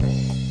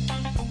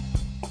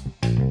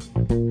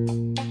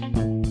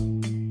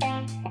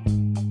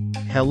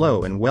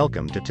Hello and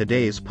welcome to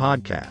today's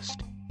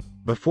podcast.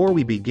 Before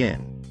we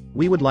begin,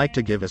 we would like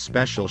to give a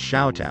special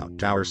shout out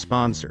to our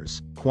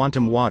sponsors,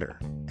 Quantum Water,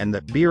 and the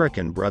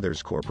Birakan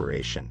Brothers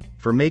Corporation,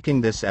 for making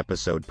this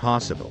episode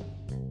possible.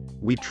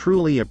 We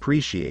truly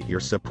appreciate your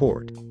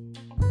support.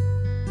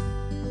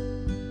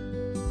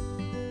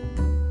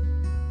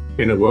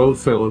 In a world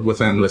filled with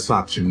endless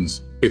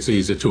options, it's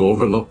easy to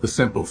overlook the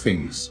simple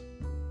things.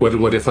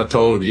 What if I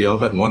told you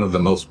that one of the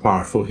most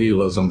powerful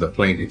healers on the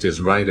planet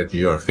is right at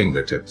your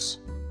fingertips?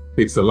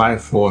 It's the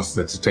life force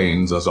that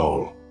sustains us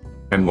all.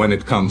 And when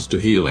it comes to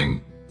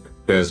healing,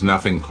 there's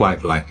nothing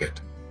quite like it.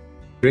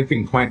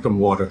 Drinking quantum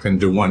water can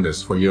do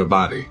wonders for your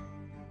body.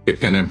 It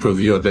can improve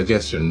your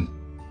digestion,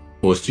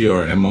 boost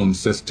your immune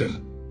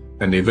system,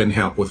 and even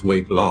help with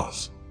weight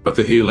loss. But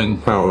the healing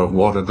power of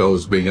water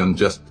goes beyond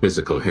just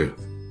physical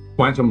health.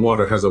 Quantum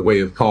water has a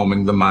way of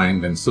calming the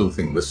mind and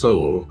soothing the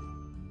soul.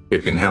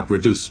 It can help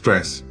reduce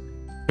stress,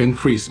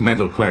 increase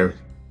mental clarity,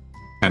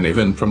 and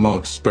even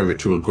promote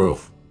spiritual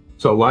growth.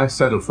 So why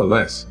settle for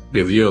less?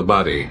 Give your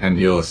body and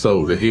your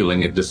soul the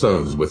healing it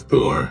deserves with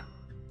pure,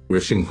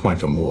 nourishing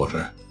quantum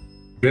water.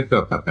 Drink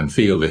up and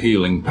feel the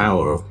healing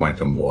power of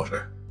quantum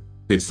water.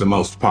 It's the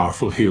most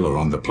powerful healer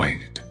on the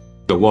planet.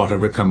 The water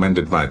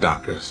recommended by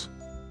doctors.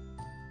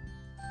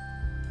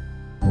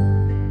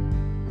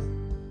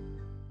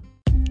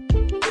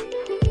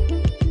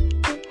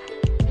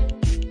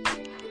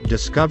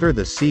 Discover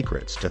the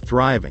secrets to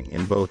thriving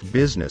in both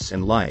business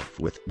and life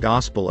with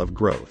Gospel of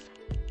Growth.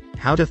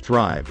 How to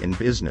Thrive in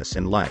Business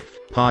and Life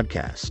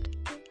podcast.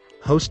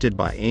 Hosted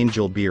by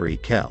Angel Beery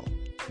Kell.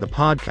 The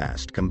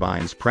podcast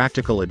combines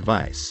practical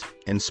advice,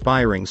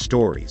 inspiring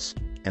stories,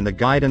 and the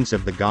guidance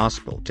of the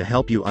gospel to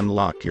help you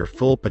unlock your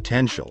full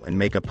potential and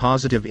make a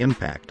positive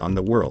impact on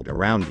the world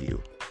around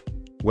you.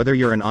 Whether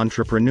you're an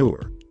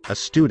entrepreneur, a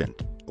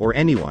student, or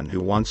anyone who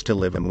wants to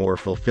live a more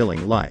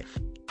fulfilling life,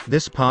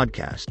 this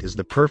podcast is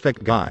the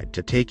perfect guide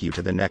to take you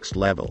to the next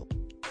level.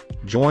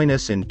 Join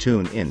us and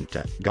tune in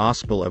to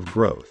Gospel of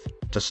Growth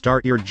to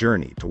start your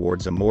journey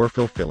towards a more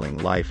fulfilling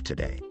life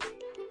today.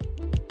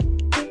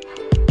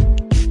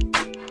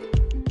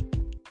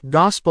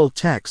 Gospel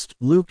text,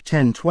 Luke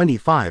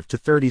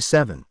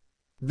 10:25-37.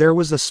 There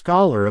was a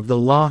scholar of the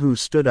law who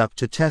stood up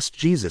to test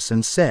Jesus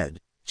and said,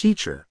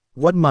 "Teacher,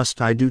 what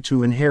must I do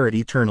to inherit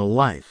eternal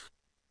life?"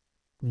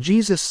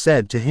 Jesus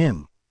said to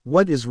him,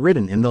 "What is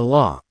written in the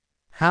law?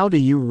 How do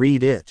you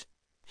read it?"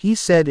 He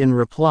said in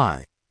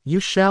reply, "You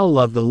shall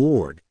love the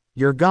Lord,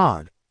 your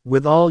God,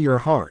 with all your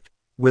heart,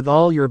 with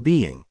all your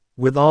being,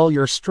 with all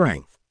your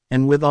strength,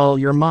 and with all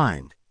your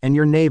mind, and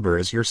your neighbor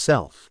as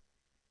yourself."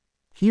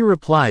 He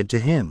replied to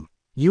him,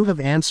 "You have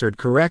answered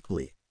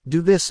correctly,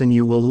 do this and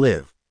you will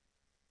live."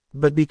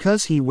 But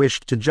because he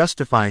wished to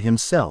justify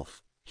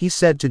himself, he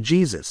said to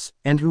Jesus,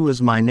 "And who is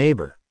my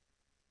neighbor?"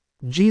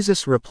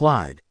 Jesus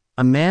replied,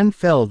 "A man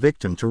fell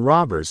victim to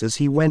robbers as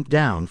he went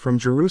down from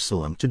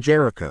Jerusalem to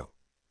Jericho.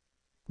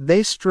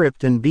 They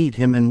stripped and beat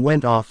him and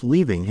went off,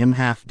 leaving him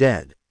half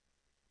dead.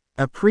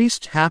 A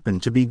priest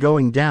happened to be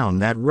going down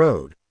that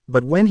road,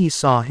 but when he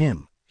saw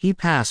him, he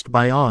passed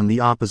by on the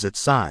opposite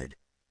side.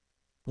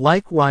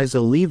 Likewise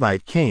a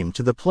Levite came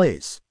to the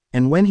place,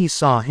 and when he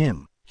saw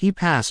him, he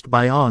passed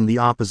by on the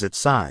opposite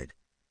side.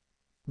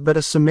 But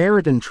a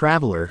Samaritan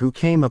traveler who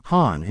came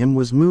upon him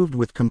was moved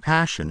with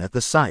compassion at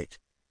the sight.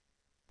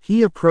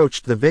 He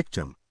approached the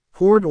victim,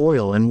 poured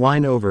oil and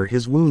wine over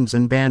his wounds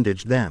and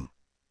bandaged them.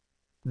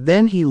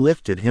 Then he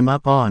lifted him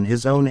up on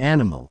his own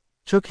animal,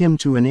 took him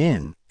to an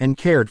inn, and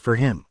cared for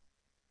him.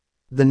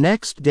 The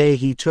next day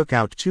he took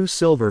out 2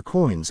 silver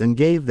coins and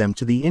gave them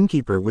to the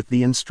innkeeper with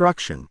the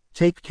instruction,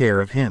 'Take care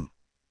of him.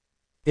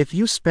 If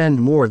you spend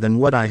more than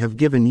what I have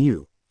given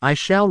you, I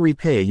shall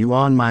repay you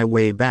on my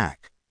way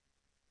back.'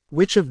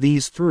 Which of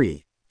these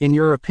 3, in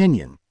your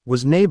opinion,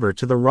 was neighbor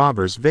to the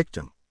robber's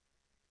victim?"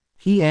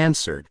 He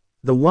answered,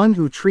 "The one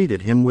who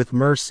treated him with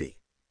mercy."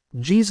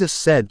 Jesus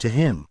said to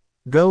him,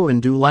 "Go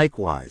and do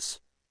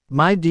likewise."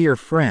 My dear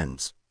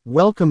friends,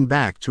 welcome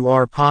back to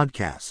our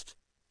podcast.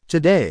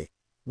 Today,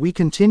 we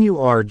continue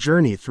our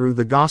journey through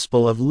the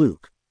Gospel of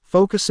Luke,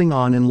 focusing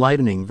on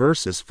enlightening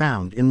verses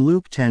found in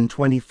Luke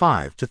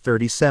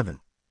 10:25-37.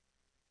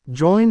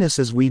 Join us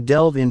as we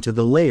delve into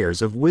the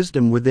layers of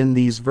wisdom within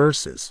these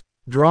verses,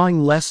 drawing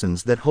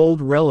lessons that hold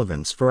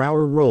relevance for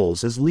our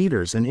roles as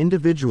leaders and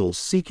individuals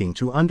seeking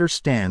to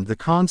understand the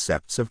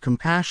concepts of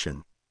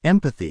compassion,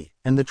 empathy,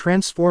 and the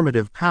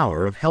transformative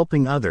power of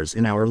helping others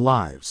in our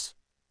lives.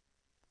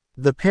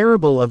 The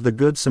parable of the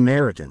Good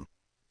Samaritan.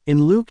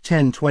 In Luke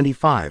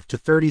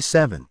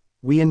 10:25-37,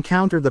 we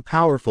encounter the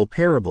powerful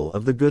parable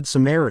of the Good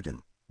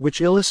Samaritan, which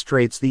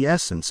illustrates the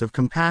essence of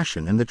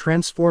compassion and the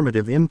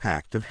transformative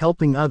impact of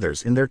helping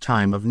others in their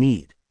time of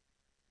need.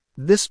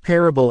 This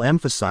parable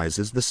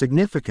emphasizes the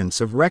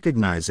significance of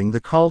recognizing the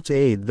call to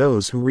aid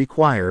those who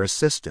require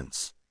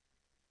assistance.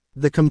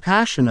 The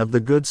compassion of the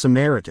Good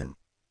Samaritan.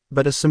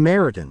 But a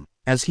Samaritan,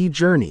 as he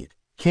journeyed,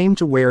 came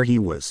to where he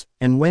was,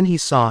 and when he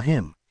saw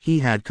him, he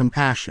had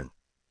compassion.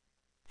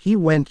 He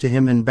went to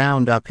him and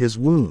bound up his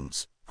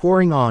wounds,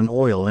 pouring on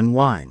oil and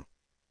wine.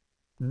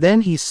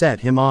 Then he set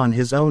him on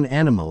his own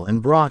animal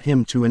and brought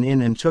him to an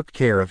inn and took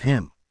care of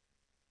him.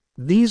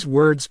 These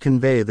words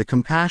convey the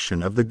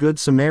compassion of the Good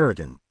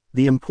Samaritan,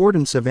 the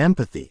importance of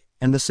empathy,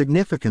 and the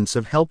significance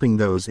of helping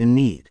those in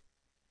need.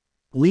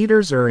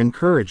 Leaders are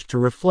encouraged to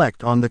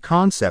reflect on the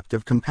concept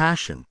of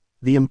compassion,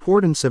 the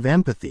importance of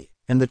empathy,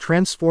 and the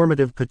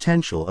transformative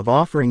potential of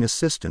offering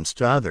assistance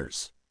to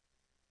others.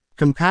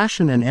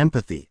 Compassion and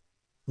empathy.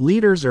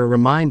 Leaders are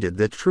reminded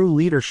that true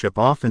leadership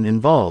often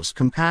involves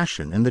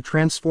compassion and the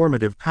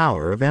transformative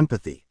power of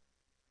empathy.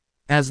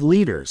 As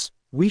leaders,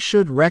 we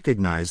should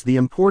recognize the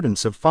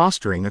importance of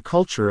fostering a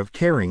culture of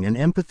caring and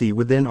empathy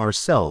within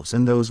ourselves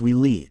and those we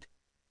lead.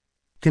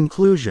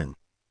 Conclusion.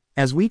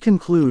 As we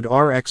conclude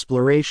our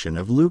exploration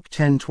of Luke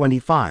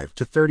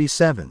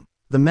 10:25-37,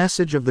 the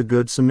message of the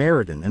Good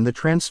Samaritan and the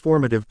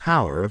transformative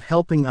power of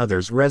helping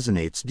others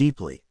resonates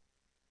deeply.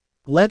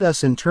 Let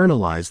us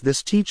internalize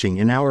this teaching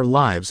in our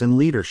lives and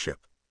leadership.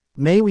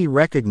 May we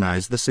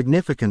recognize the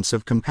significance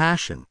of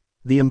compassion,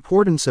 the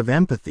importance of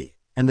empathy,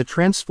 and the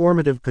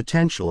transformative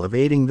potential of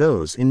aiding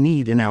those in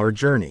need in our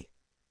journey.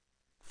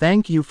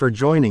 Thank you for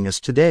joining us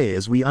today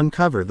as we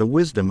uncover the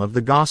wisdom of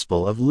the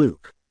Gospel of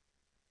Luke.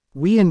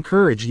 We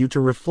encourage you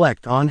to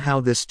reflect on how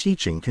this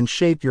teaching can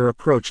shape your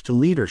approach to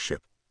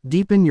leadership,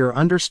 deepen your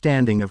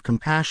understanding of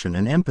compassion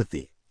and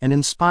empathy, and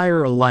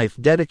inspire a life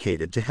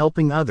dedicated to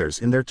helping others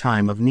in their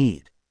time of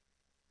need.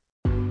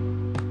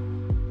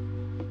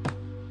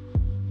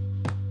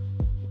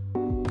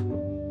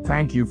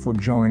 Thank you for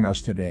joining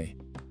us today.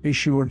 Be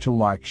sure to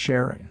like,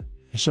 share,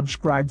 and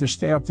subscribe to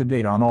stay up to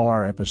date on all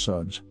our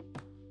episodes.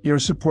 Your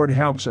support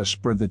helps us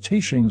spread the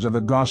teachings of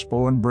the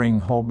gospel and bring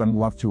hope and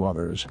love to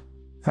others.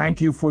 Thank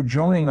you for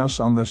joining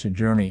us on this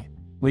journey.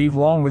 Live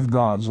long with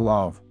God's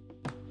love.